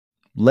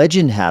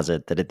Legend has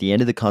it that at the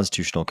end of the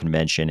Constitutional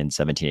Convention in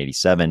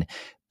 1787,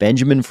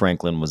 Benjamin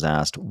Franklin was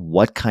asked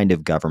what kind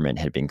of government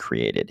had been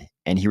created,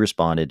 and he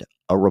responded,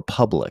 "A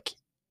republic,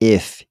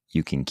 if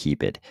you can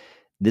keep it."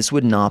 This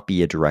would not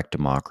be a direct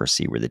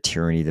democracy where the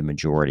tyranny of the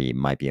majority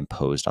might be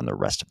imposed on the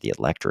rest of the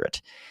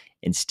electorate.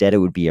 Instead, it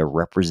would be a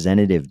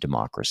representative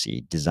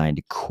democracy designed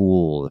to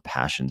cool the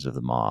passions of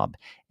the mob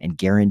and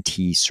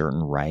guarantee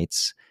certain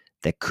rights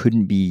that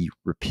couldn't be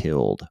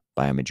repealed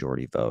by a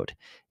majority vote.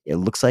 It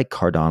looks like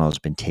Cardano's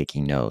been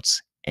taking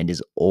notes and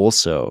is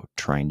also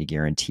trying to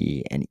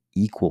guarantee an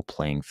equal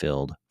playing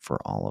field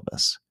for all of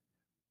us.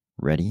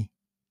 Ready?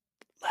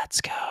 Let's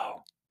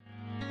go.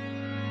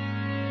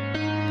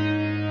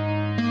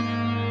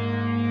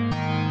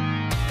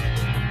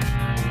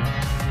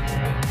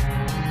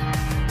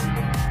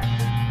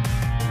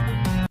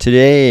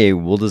 Today,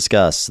 we'll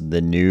discuss the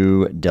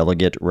new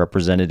delegate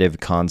representative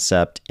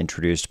concept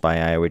introduced by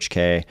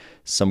IOHK,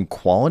 some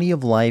quality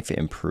of life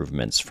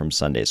improvements from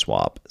Sunday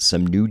Swap,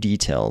 some new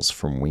details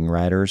from Wing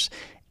Riders,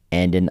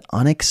 and an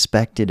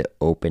unexpected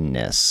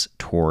openness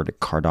toward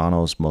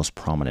Cardano's most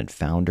prominent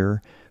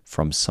founder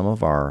from some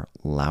of our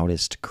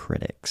loudest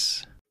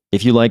critics.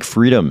 If you like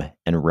freedom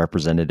and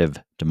representative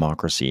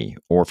democracy,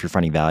 or if you're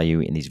finding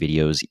value in these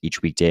videos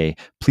each weekday,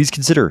 please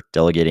consider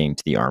delegating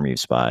to the Army of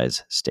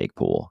Spies stake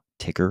pool,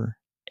 ticker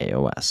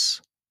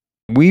AOS.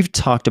 We've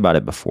talked about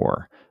it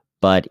before,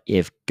 but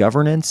if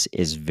governance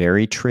is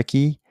very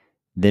tricky,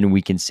 then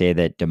we can say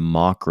that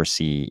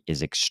democracy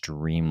is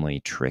extremely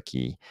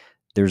tricky.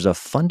 There's a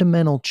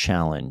fundamental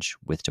challenge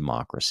with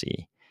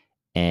democracy,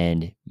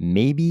 and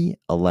maybe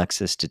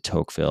Alexis de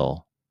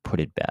Tocqueville put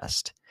it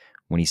best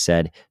when he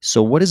said,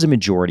 "So what is a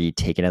majority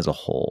taken as a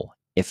whole,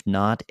 if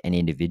not an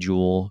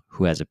individual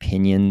who has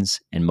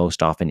opinions and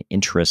most often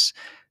interests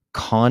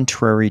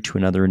contrary to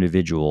another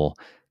individual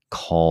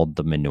called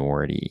the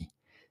minority?"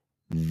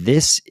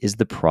 This is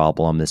the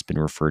problem that's been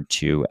referred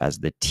to as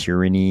the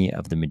tyranny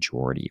of the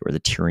majority or the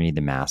tyranny of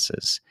the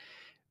masses.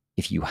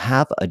 If you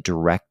have a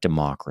direct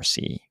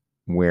democracy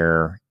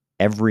where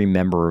every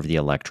member of the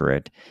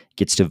electorate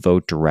gets to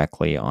vote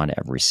directly on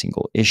every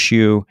single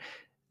issue,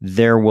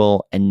 there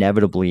will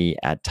inevitably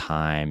at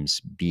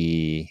times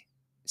be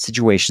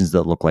situations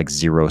that look like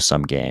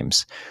zero-sum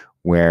games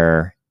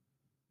where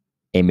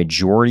a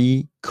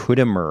majority could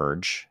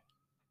emerge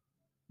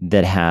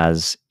that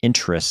has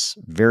interests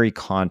very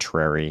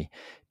contrary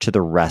to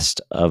the rest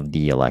of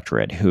the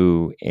electorate,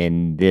 who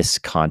in this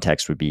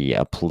context would be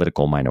a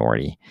political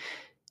minority.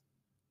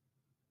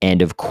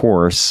 And of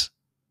course,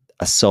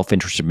 a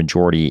self-interested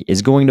majority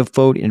is going to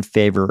vote in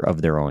favor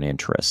of their own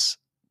interests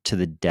to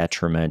the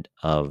detriment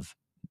of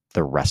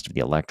the rest of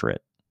the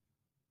electorate.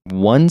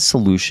 One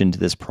solution to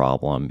this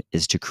problem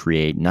is to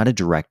create not a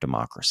direct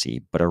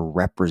democracy, but a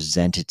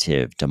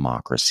representative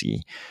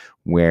democracy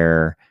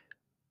where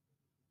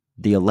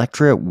the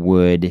electorate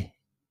would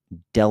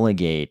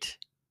delegate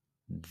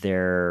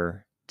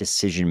their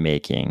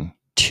decision-making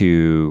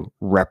to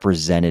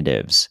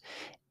representatives,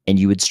 and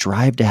you would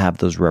strive to have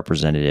those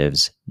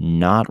representatives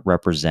not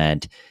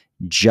represent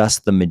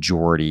just the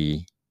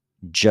majority,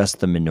 just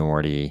the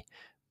minority,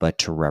 but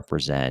to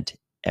represent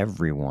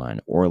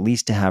everyone, or at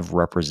least to have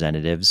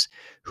representatives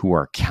who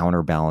are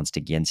counterbalanced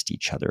against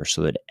each other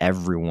so that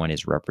everyone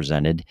is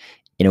represented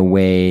in a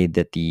way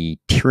that the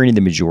tyranny of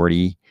the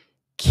majority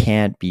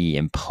can't be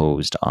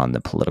imposed on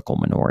the political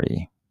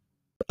minority.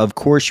 Of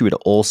course, you would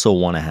also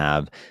want to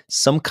have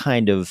some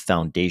kind of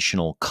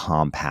foundational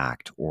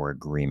compact or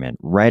agreement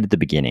right at the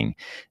beginning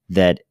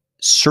that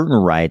certain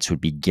rights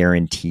would be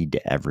guaranteed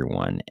to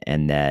everyone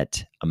and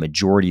that a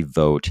majority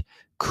vote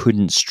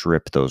couldn't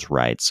strip those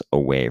rights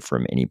away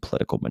from any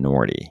political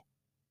minority.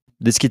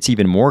 This gets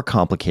even more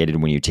complicated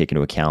when you take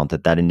into account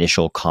that that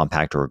initial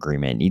compact or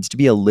agreement needs to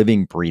be a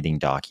living, breathing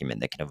document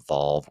that can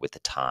evolve with the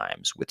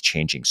times, with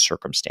changing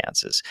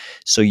circumstances.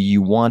 So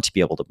you want to be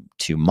able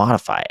to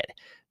modify it.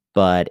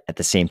 But at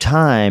the same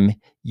time,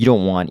 you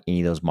don't want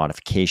any of those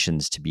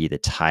modifications to be the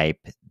type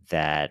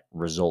that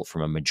result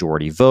from a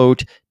majority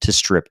vote to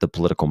strip the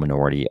political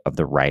minority of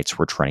the rights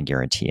we're trying to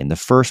guarantee in the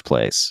first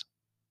place.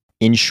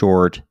 In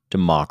short,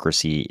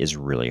 democracy is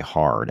really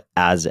hard,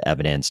 as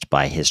evidenced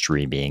by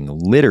history being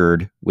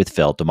littered with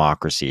failed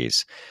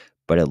democracies.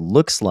 But it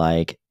looks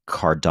like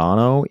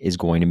Cardano is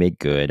going to make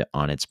good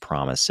on its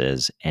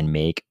promises and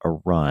make a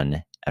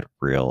run at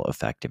real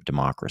effective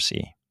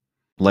democracy.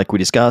 Like we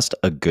discussed,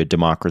 a good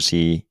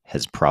democracy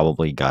has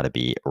probably got to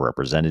be a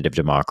representative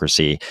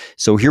democracy.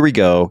 So here we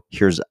go.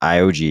 Here's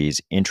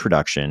IOG's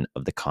introduction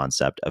of the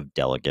concept of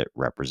delegate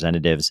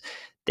representatives.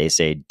 They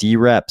say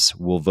D-Reps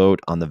will vote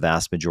on the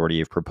vast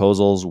majority of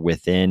proposals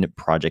within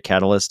Project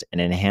Catalyst and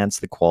enhance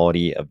the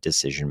quality of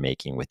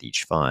decision-making within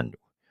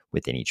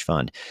each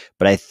fund.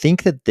 But I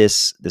think that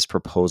this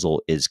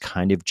proposal is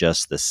kind of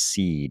just the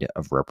seed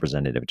of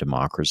representative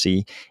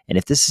democracy. And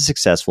if this is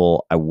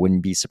successful, I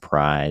wouldn't be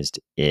surprised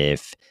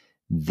if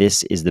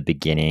this is the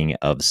beginning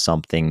of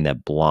something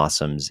that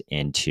blossoms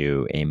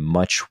into a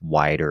much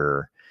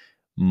wider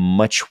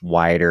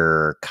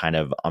kind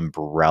of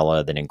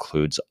umbrella that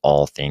includes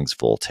all things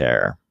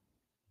Voltaire.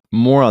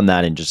 More on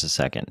that in just a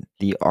second.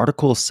 The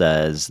article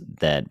says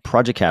that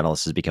Project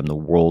Catalyst has become the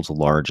world's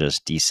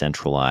largest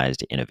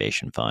decentralized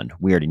innovation fund.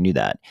 We already knew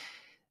that.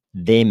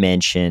 They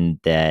mentioned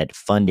that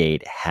Fund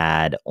 8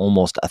 had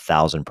almost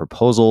 1,000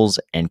 proposals,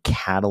 and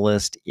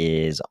Catalyst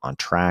is on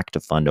track to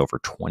fund over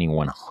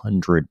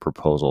 2,100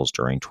 proposals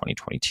during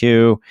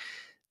 2022.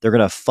 They're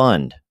going to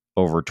fund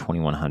over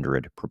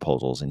 2,100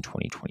 proposals in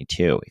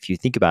 2022. If you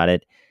think about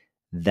it,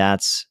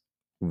 that's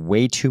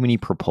way too many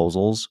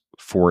proposals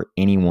for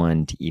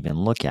anyone to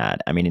even look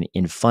at. I mean,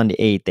 in Fund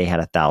 8, they had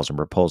 1,000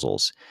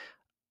 proposals.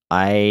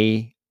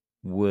 I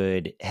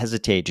would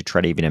hesitate to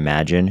try to even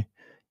imagine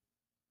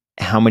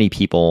how many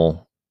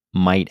people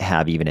might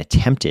have even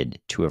attempted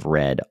to have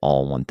read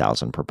all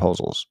 1,000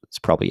 proposals. It's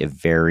probably a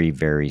very,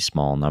 very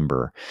small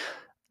number,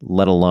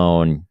 let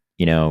alone,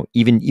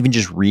 even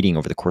just reading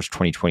over the course of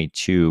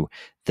 2022,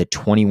 the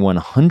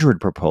 2,100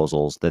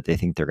 proposals that they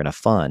think they're going to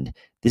fund.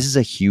 This is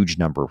a huge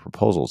number of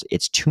proposals.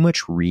 It's too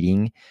much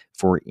reading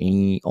for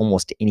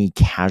almost any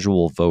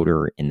casual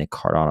voter in the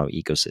Cardano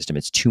ecosystem.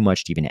 It's too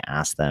much to even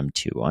ask them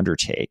to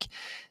undertake.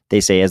 They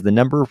say as the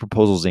number of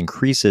proposals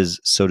increases,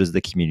 so does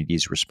the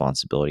community's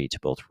responsibility to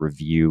both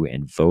review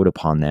and vote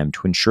upon them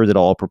to ensure that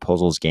all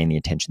proposals gain the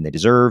attention they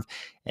deserve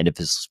and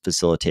to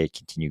facilitate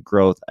continued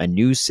growth. A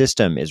new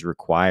system is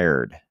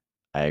required.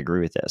 I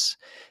agree with this.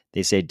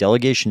 They say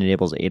delegation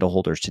enables ADA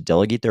holders to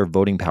delegate their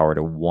voting power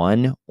to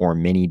one or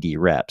many D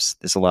reps.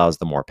 This allows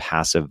the more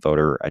passive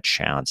voter a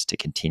chance to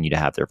continue to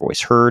have their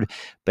voice heard,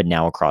 but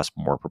now across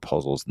more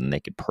proposals than they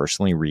could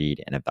personally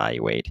read and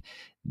evaluate.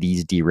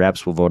 These D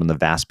reps will vote on the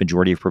vast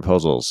majority of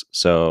proposals.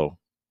 So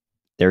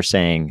they're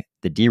saying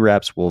the D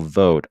reps will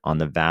vote on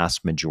the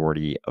vast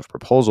majority of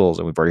proposals.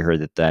 And we've already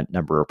heard that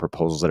number of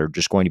proposals that are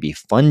just going to be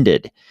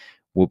funded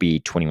will be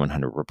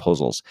 2,100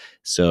 proposals.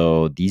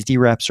 So these D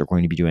reps are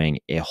going to be doing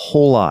a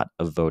whole lot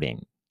of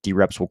voting. D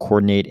reps will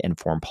coordinate and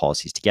form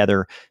policies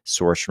together,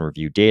 source and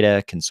review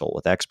data, consult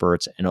with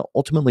experts, and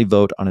ultimately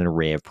vote on an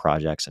array of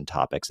projects and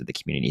topics that the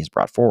community has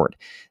brought forward.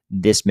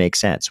 This makes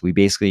sense. We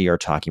basically are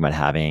talking about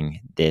having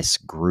this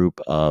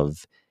group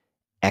of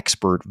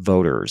expert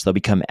voters. They'll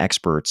become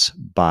experts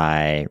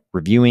by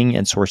reviewing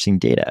and sourcing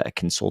data,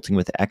 consulting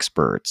with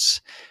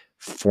experts,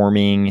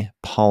 forming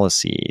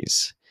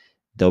policies.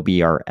 They'll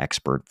be our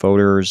expert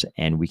voters,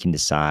 and we can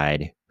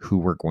decide who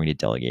we're going to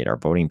delegate our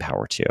voting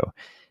power to.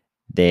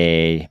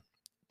 They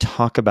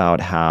talk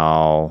about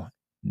how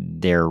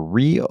they're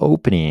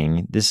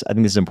reopening this. I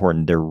think this is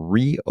important. They're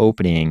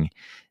reopening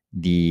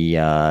the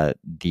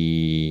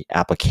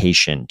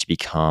application to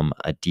become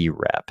a D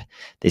rep.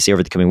 They say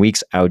over the coming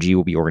weeks, IOG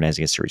will be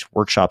organizing a series of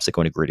workshops that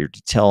go into greater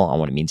detail on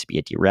what it means to be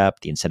a D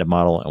rep, the incentive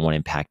model, and what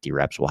impact D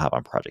reps will have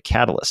on Project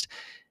Catalyst.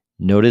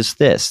 Notice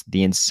this,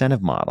 the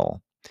incentive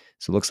model.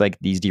 So it looks like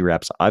these D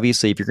reps,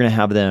 obviously, if you're going to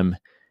have them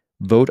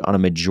vote on a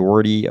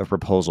majority of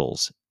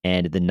proposals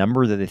and the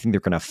number that they think they're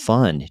going to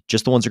fund,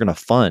 just the ones they're going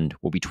to fund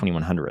will be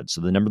 2,100.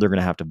 So the number they're going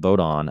to have to vote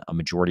on, a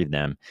majority of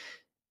them,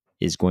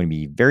 is going to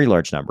be a very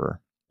large number.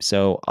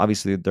 So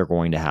obviously they're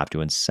going to have to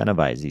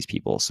incentivize these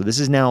people. So this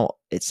is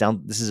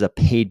this is a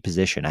paid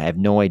position. I have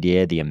no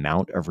idea the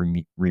amount of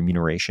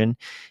remuneration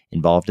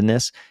involved in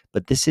this,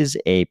 but this is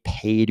a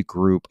paid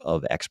group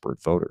of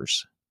expert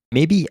voters.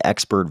 Maybe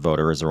expert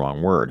voter is the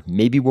wrong word.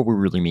 Maybe what we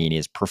really mean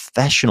is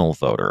professional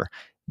voter.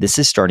 This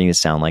is starting to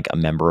sound like a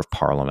member of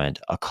parliament,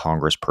 a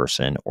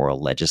congressperson, or a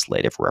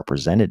legislative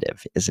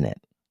representative, isn't it?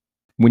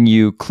 When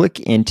you click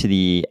into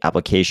the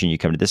application, you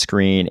come to this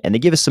screen and they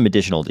give us some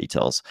additional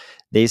details.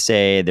 They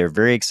say they're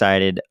very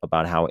excited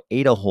about how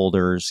ADA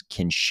holders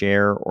can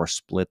share or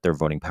split their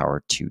voting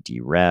power to D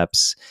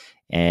reps.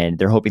 And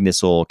they're hoping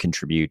this will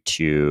contribute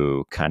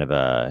to kind of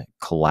a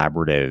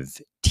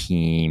collaborative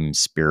team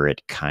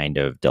spirit kind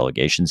of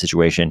delegation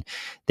situation.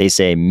 They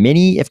say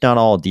many, if not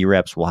all, D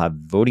reps will have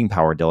voting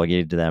power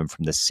delegated to them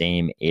from the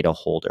same ADA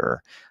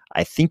holder.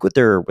 I think what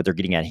they're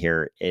getting at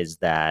here is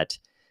that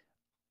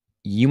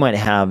you might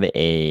have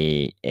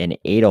an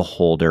ADA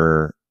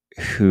holder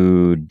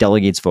who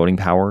delegates voting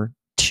power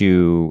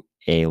to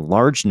a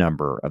large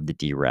number of the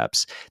D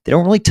reps. They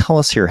don't really tell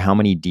us here how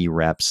many D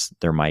reps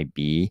there might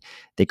be.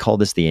 They call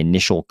this the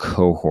initial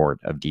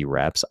cohort of D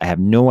reps. I have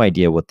no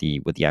idea what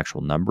the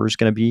actual number is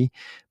going to be,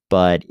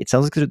 but it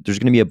sounds like there's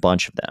going to be a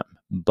bunch of them.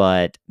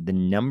 But the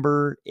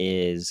number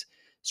is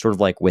sort of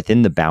like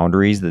within the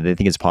boundaries that they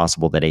think it's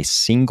possible that a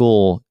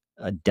single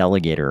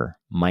delegator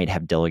might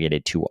have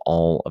delegated to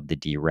all of the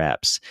D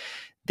reps.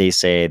 They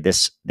say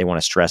they want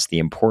to stress the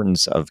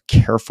importance of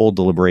careful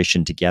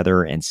deliberation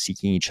together and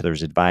seeking each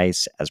other's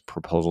advice as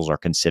proposals are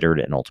considered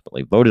and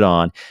ultimately voted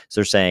on.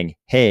 So they're saying,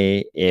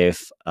 hey,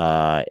 if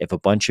a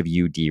bunch of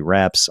you D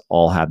reps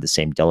all have the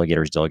same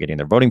delegators delegating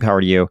their voting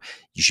power to you,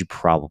 you should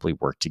probably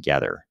work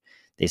together.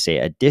 They say,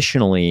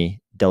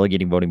 additionally,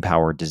 delegating voting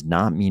power does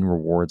not mean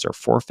rewards are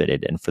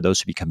forfeited. And for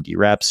those who become D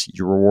reps,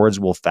 your rewards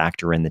will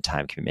factor in the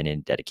time commitment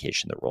and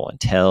dedication the role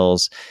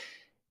entails.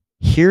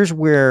 Here's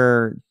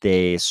where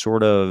they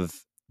sort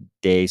of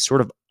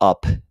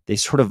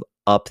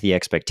up the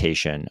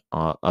expectation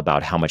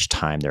about how much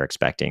time they're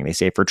expecting. They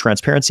say for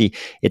transparency,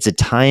 it's a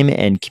time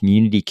and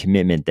community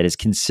commitment that is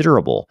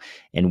considerable,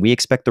 and we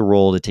expect the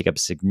role to take up a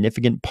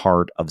significant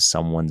part of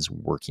someone's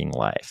working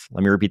life.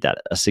 Let me repeat that: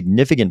 a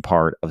significant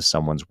part of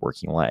someone's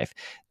working life.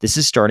 This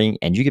is starting,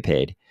 and you get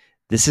paid.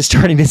 This is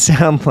starting to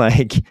sound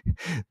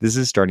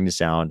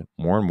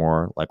more and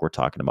more like we're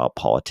talking about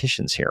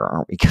politicians here,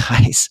 aren't we,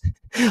 guys?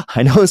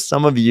 I know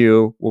some of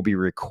you will be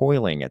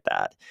recoiling at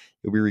that.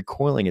 You'll be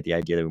recoiling at the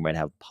idea that we might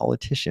have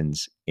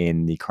politicians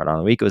in the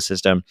Cardano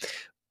ecosystem,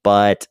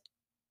 but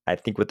I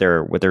think what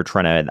they're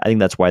trying to, I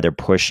think that's why they're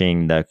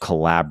pushing the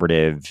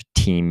collaborative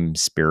team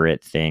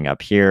spirit thing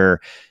up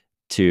here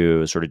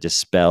to sort of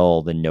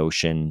dispel the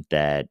notion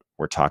that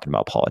we're talking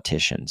about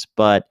politicians.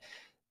 But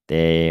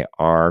they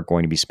are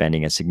going to be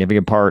spending a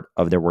significant part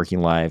of their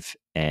working life,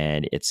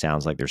 and it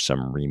sounds like there's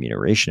some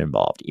remuneration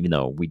involved, even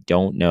though we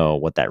don't know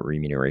what that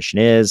remuneration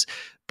is.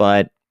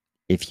 But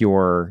if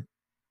you're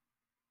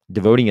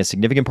devoting a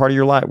significant part of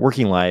your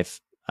working life,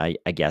 I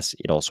guess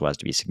it also has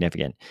to be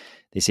significant.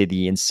 They say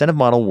the incentive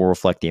model will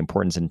reflect the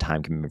importance and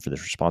time commitment for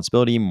this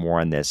responsibility. More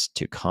on this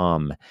to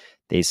come.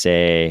 They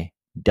say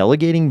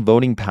delegating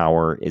voting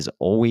power is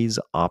always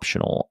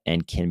optional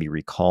and can be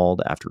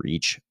recalled after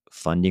each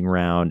funding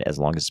round as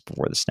long as it's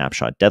before the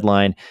snapshot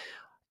deadline.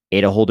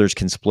 ADA holders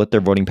can split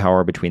their voting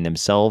power between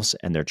themselves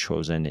and their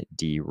chosen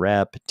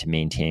D-rep to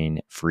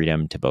maintain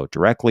freedom to vote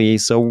directly.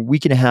 So we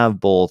can have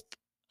both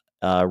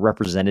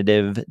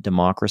representative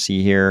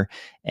democracy here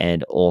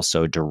and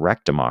also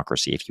direct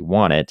democracy if you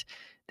want it.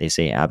 They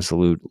say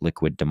absolute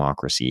liquid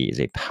democracy is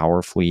a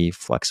powerfully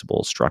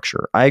flexible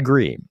structure. I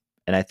agree.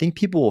 And I think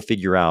people will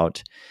figure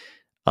out,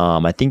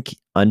 I think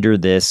under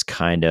this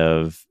kind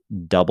of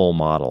double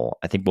model,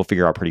 I think we'll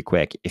figure out pretty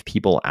quick if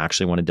people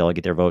actually want to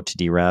delegate their vote to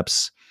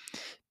D-reps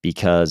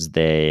because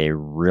they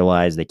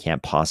realize they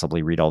can't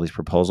possibly read all these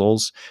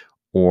proposals,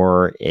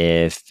 or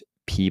if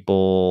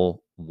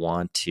people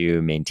want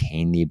to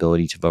maintain the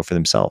ability to vote for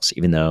themselves,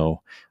 even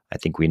though I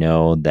think we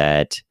know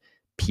that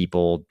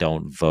people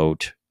don't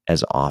vote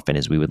as often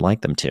as we would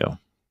like them to.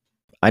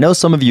 I know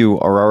some of you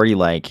are already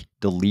like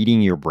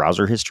deleting your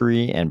browser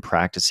history and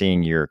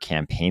practicing your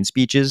campaign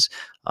speeches.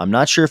 I'm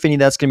not sure if any of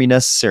that's going to be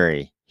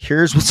necessary.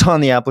 Here's what's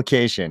on the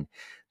application.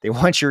 They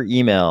want your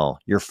email,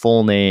 your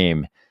full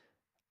name,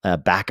 a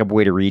backup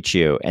way to reach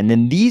you. And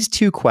then these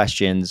two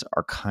questions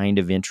are kind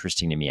of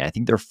interesting to me. I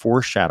think they're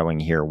foreshadowing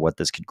here what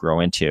this could grow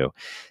into.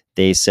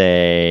 They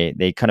say,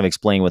 they kind of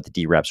explain what the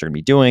D-reps are going to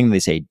be doing. They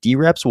say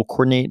D-reps will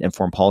coordinate and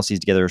form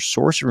policies together,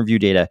 source and review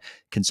data,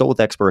 consult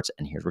with experts,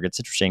 and here's where it gets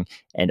interesting,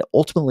 and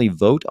ultimately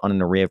vote on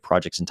an array of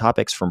projects and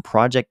topics from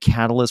Project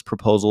Catalyst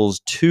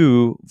proposals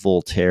to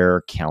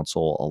Voltaire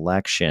Council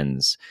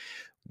elections.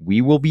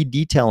 We will be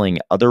detailing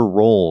other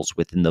roles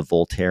within the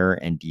Voltaire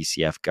and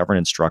DCF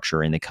governance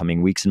structure in the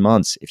coming weeks and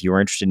months. If you are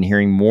interested in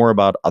hearing more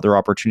about other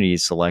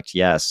opportunities, select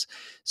yes.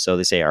 So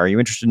they say, are you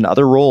interested in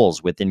other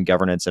roles within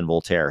governance and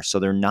Voltaire? So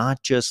they're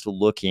not just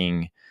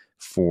looking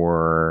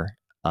for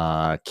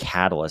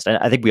Catalyst.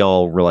 I think we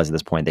all realize at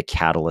this point that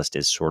Catalyst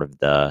is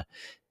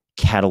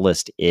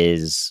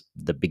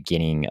the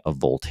beginning of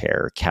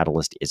Voltaire.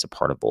 Catalyst is a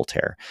part of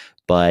Voltaire,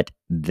 but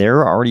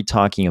they're already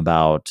talking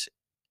about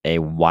a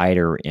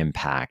wider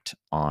impact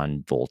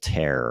on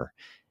Voltaire.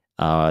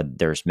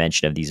 There's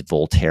mention of these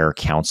Voltaire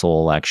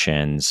Council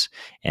elections,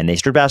 and they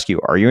start to ask you,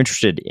 are you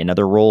interested in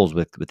other roles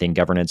within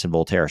governance and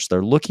Voltaire? So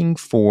they're looking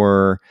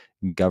for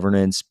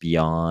governance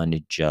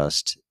beyond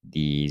just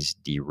these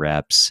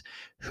D-reps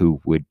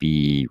who would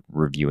be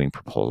reviewing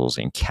proposals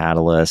in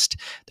Catalyst.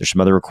 There's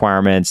some other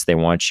requirements. They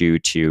want you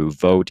to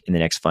vote in the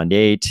next Fund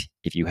 8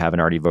 if you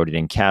haven't already voted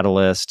in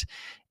Catalyst.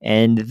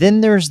 And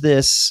then there's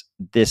this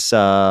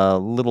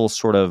little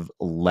sort of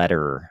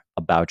letter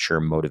about your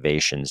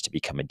motivations to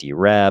become a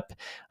D-rep.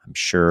 I'm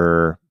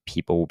sure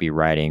people will be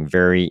writing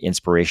very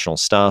inspirational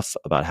stuff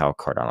about how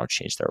Cardano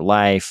changed their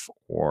life,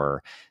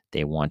 or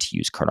they want to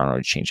use Cardano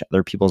to change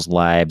other people's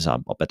lives.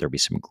 I'll bet there'll be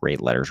some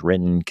great letters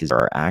written because there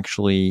are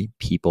actually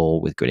people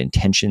with good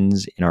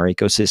intentions in our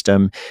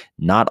ecosystem.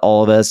 Not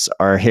all of us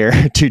are here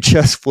to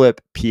just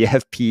flip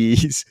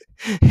PFPs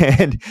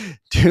and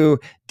do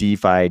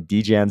DeFi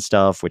degen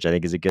stuff, which I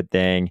think is a good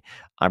thing.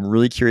 I'm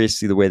really curious to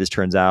see the way this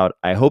turns out.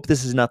 I hope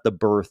this is not the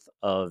birth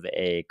of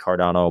a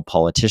Cardano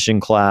politician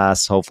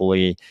class.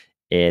 Hopefully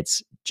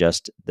it's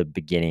just the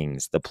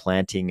beginnings, the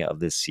planting of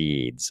the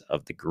seeds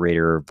of the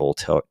greater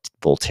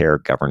Voltaire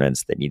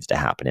governance that needs to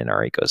happen in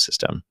our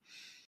ecosystem.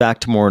 Back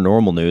to more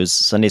normal news,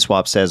 Sunday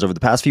Swap says, over the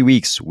past few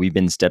weeks, we've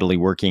been steadily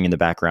working in the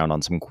background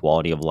on some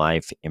quality of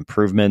life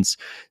improvements.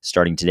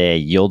 Starting today,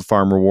 yield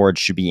farm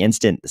rewards should be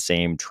instant. The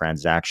same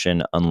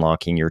transaction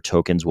unlocking your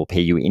tokens will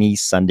pay you any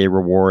Sunday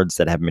rewards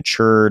that have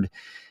matured.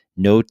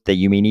 Note that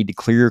you may need to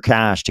clear your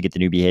cache to get the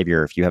new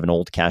behavior. If you have an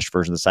old cached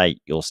version of the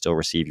site, you'll still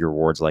receive your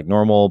rewards like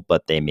normal,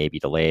 but they may be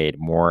delayed.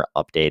 More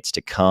updates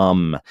to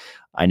come.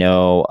 I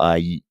know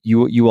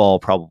you all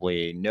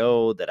probably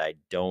know that I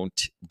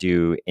don't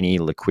do any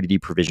liquidity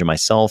provision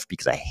myself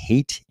because I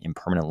hate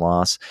impermanent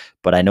loss,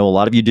 but I know a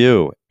lot of you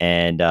do,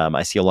 and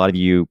I see a lot of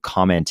you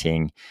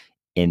commenting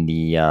in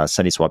the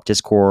Sunday Swap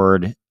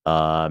Discord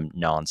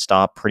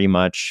nonstop, pretty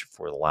much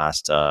for the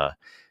last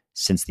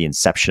since the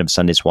inception of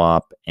Sunday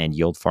Swap and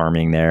yield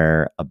farming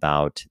there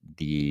about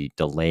the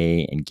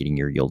delay in getting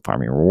your yield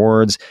farming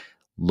rewards.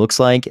 Looks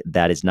like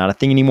that is not a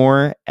thing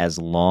anymore as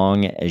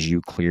long as you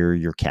clear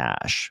your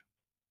cache.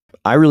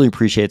 I really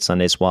appreciate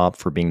Sunday Swap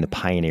for being the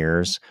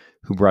pioneers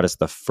who brought us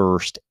the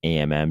first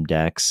AMM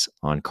decks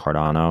on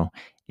Cardano,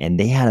 and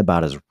they had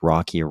about as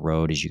rocky a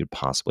road as you could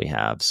possibly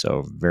have.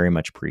 So very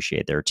much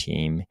appreciate their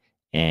team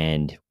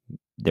and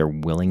their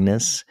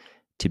willingness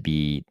to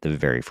be the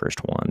very first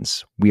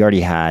ones. We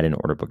already had an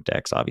order book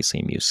decks,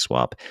 obviously Muse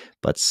Swap,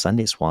 but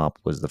Sunday Swap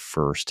was the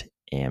first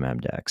AMM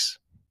decks.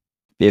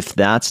 If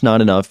that's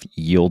not enough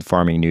yield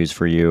farming news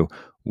for you,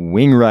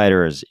 Wing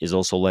Riders is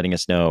also letting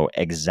us know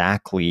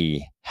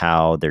exactly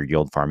how their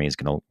yield farming is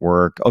going to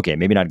work. Okay,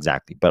 maybe not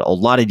exactly, but a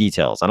lot of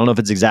details. I don't know if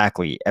it's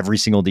exactly every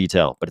single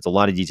detail, but it's a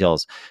lot of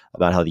details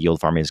about how the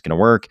yield farming is going to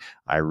work.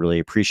 I really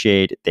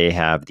appreciate they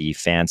have the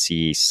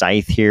fancy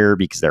scythe here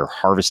because they're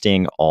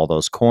harvesting all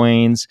those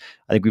coins.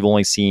 I think we've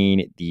only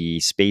seen the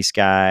space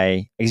guy.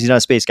 I guess he's not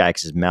a space guy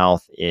because his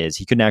mouth is,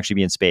 he couldn't actually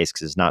be in space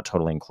because it's not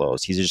totally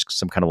enclosed. He's just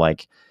some kind of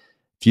like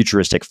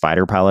futuristic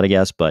fighter pilot, I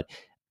guess. But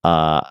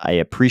I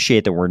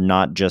appreciate that we're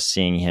not just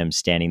seeing him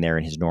standing there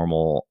in his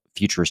normal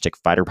futuristic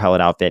fighter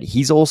pilot outfit.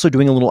 He's also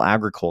doing a little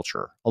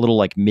agriculture, a little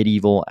like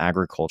medieval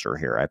agriculture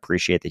here. I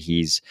appreciate that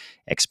he's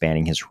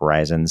expanding his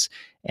horizons.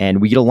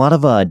 And we get a lot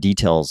of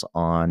details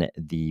on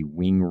the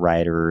Wing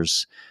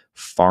Riders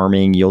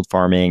farming, yield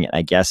farming.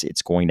 I guess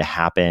it's going to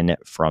happen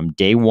from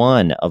day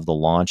one of the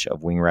launch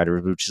of Wing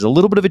Riders, which is a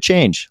little bit of a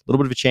change.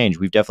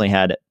 We've definitely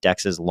had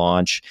Dex's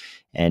launch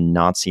and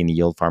not seen the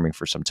yield farming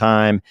for some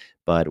time,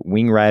 but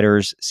Wing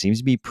Riders seems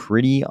to be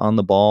pretty on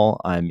the ball.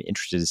 I'm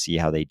interested to see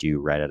how they do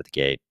right out of the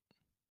gate.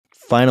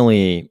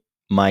 Finally,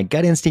 my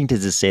gut instinct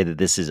is to say that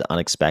this is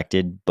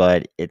unexpected,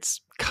 but it's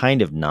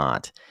kind of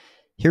not.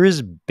 Here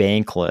is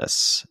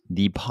Bankless,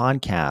 the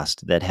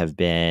podcast that have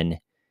been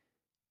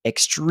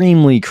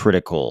extremely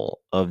critical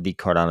of the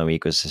Cardano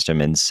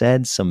ecosystem and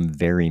said some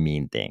very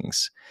mean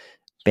things.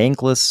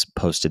 Bankless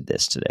posted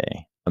this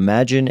today.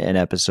 Imagine an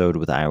episode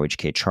with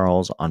IOHK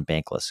Charles on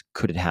Bankless.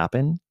 Could it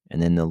happen?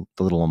 And then the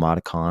little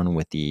emoticon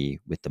with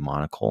the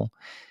monocle.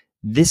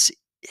 This,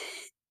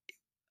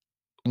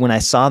 when I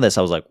saw this,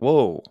 I was like,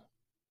 whoa.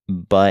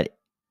 But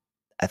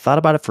I thought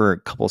about it for a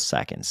couple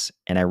seconds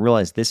and I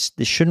realized this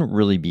shouldn't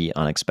really be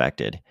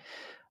unexpected.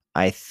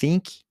 I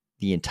think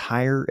the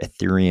entire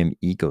Ethereum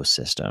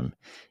ecosystem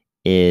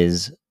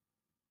is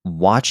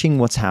watching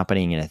what's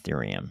happening in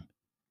Ethereum,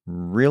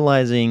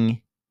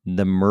 realizing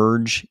the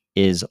merge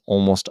is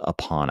almost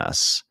upon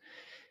us.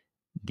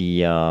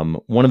 The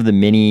one of the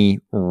many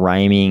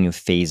rhyming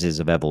phases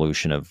of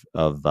evolution of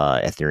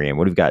Ethereum.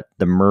 What we've got: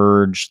 the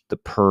merge, the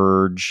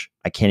purge.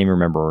 I can't even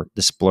remember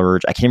the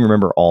splurge. I can't even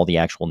remember all the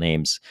actual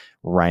names,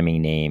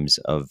 rhyming names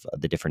of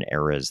the different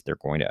eras they're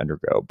going to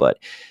undergo. But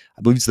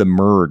I believe it's the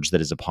merge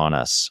that is upon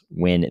us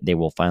when they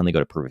will finally go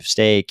to proof of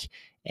stake.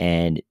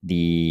 And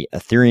the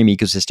Ethereum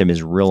ecosystem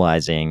is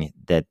realizing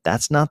that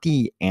that's not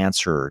the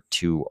answer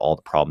to all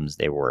the problems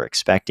they were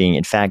expecting.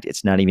 In fact,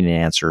 it's not even an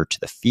answer to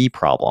the fee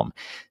problem.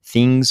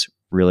 Things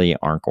really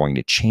aren't going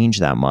to change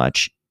that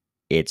much.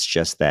 It's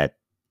just that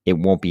it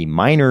won't be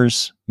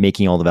miners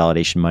making all the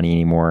validation money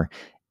anymore.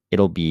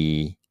 It'll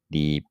be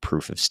the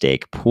proof of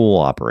stake pool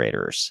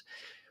operators.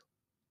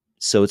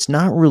 So it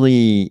shouldn't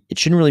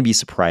really be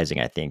surprising,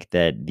 I think,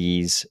 that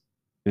these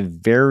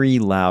very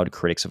loud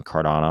critics of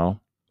Cardano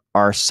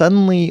are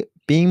suddenly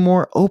being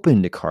more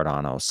open to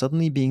Cardano,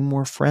 suddenly being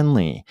more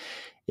friendly.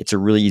 It's a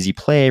really easy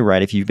play,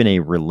 right? If you've been a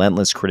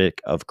relentless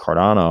critic of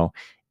Cardano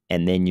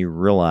and then you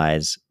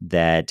realize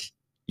that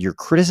your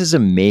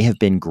criticism may have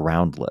been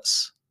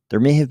groundless, there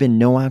may have been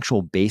no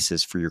actual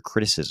basis for your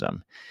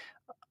criticism.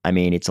 I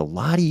mean, it's a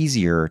lot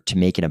easier to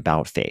make an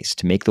about face,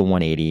 to make the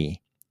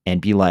 180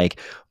 and be like,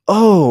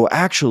 oh,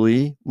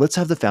 actually, let's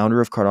have the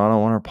founder of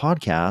Cardano on our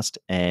podcast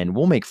and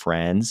we'll make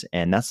friends.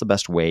 And that's the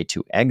best way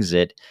to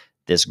exit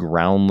this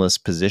groundless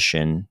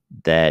position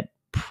that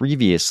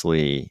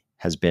previously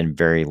has been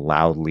very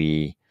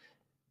loudly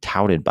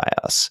touted by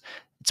us.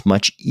 It's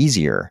much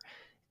easier.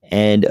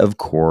 And of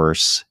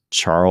course,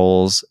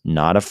 Charles,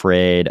 not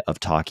afraid of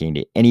talking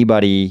to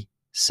anybody,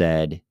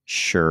 said,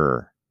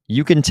 sure.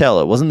 You can tell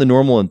it wasn't the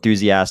normal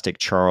enthusiastic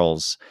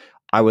Charles.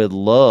 I would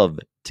love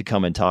to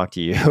come and talk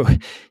to you.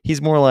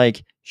 He's more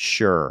like,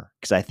 sure.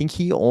 Because I think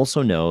he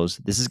also knows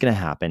this is going to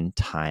happen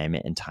time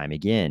and time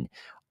again.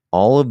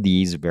 All of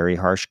these very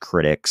harsh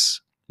critics,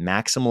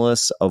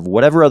 maximalists of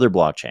whatever other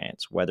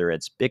blockchains, whether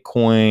it's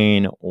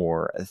Bitcoin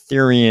or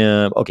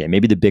Ethereum. Okay,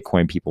 maybe the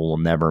Bitcoin people will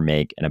never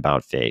make an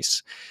about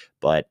face,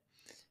 but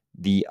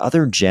the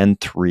other Gen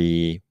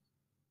 3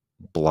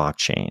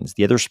 blockchains,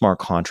 the other smart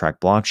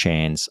contract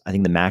blockchains, I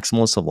think the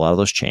maximalists of a lot of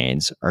those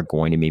chains are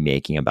going to be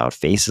making about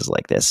faces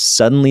like this.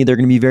 Suddenly, they're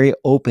going to be very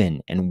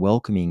open and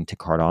welcoming to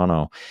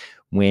Cardano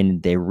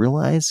when they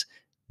realize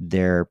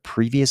their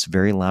previous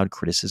very loud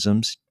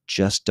criticisms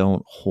just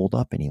don't hold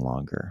up any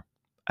longer.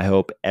 I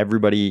hope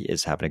everybody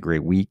is having a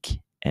great week,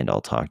 and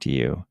I'll talk to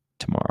you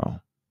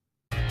tomorrow.